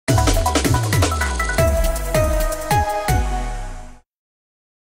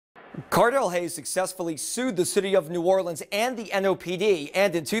Cardell Hayes successfully sued the city of New Orleans and the NOPD,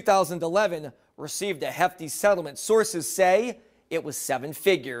 and in 2011 received a hefty settlement. Sources say it was 7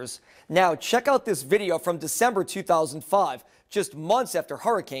 figures. Now check out this video from December 2005, just months after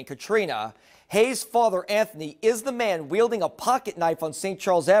Hurricane Katrina. Hayes' father, Anthony, is the man wielding a pocket knife on St.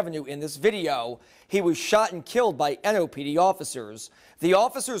 Charles Avenue in this video. He was shot and killed by NOPD officers. The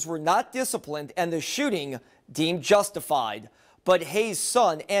officers were not disciplined and the shooting deemed justified. But Hayes'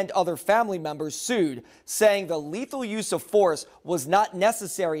 son and other family members sued, saying the lethal use of force was not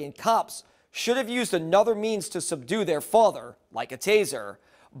necessary and cops should have used another means to subdue their father, like a taser.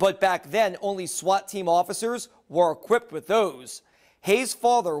 But back then, only SWAT team officers were equipped with those. Hayes'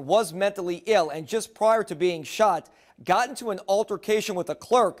 father was mentally ill and just prior to being shot, got into an altercation with a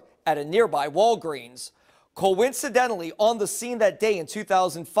clerk at a nearby Walgreens. Coincidentally, on the scene that day in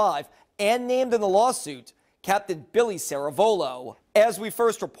 2005 and named in the lawsuit, Captain Billy Saravolo. As we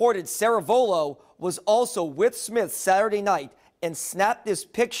first reported, Saravolo was also with Smith Saturday night and snapped this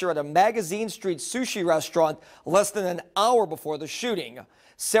picture at a Magazine Street sushi restaurant less than an hour before the shooting.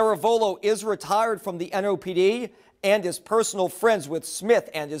 Saravolo is retired from the NOPD and is personal friends with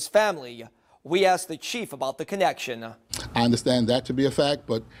Smith and his family. We asked the chief about the connection. I understand that to be a fact,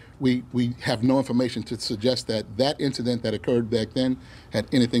 but we have no information to suggest that that incident that occurred back then had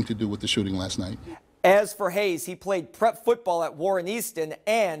anything to do with the shooting last night. As for Hayes, he played prep football at Warren Easton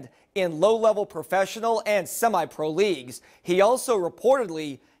and in low-level professional and semi-pro leagues. He also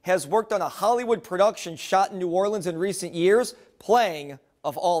reportedly has worked on a Hollywood production shot in New Orleans in recent years, playing,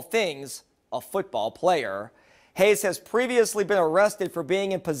 of all things, a football player. Hayes has previously been arrested for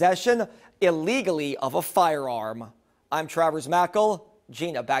being in possession illegally of a firearm. I'm Travers Mackel.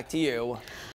 Gina, back to you.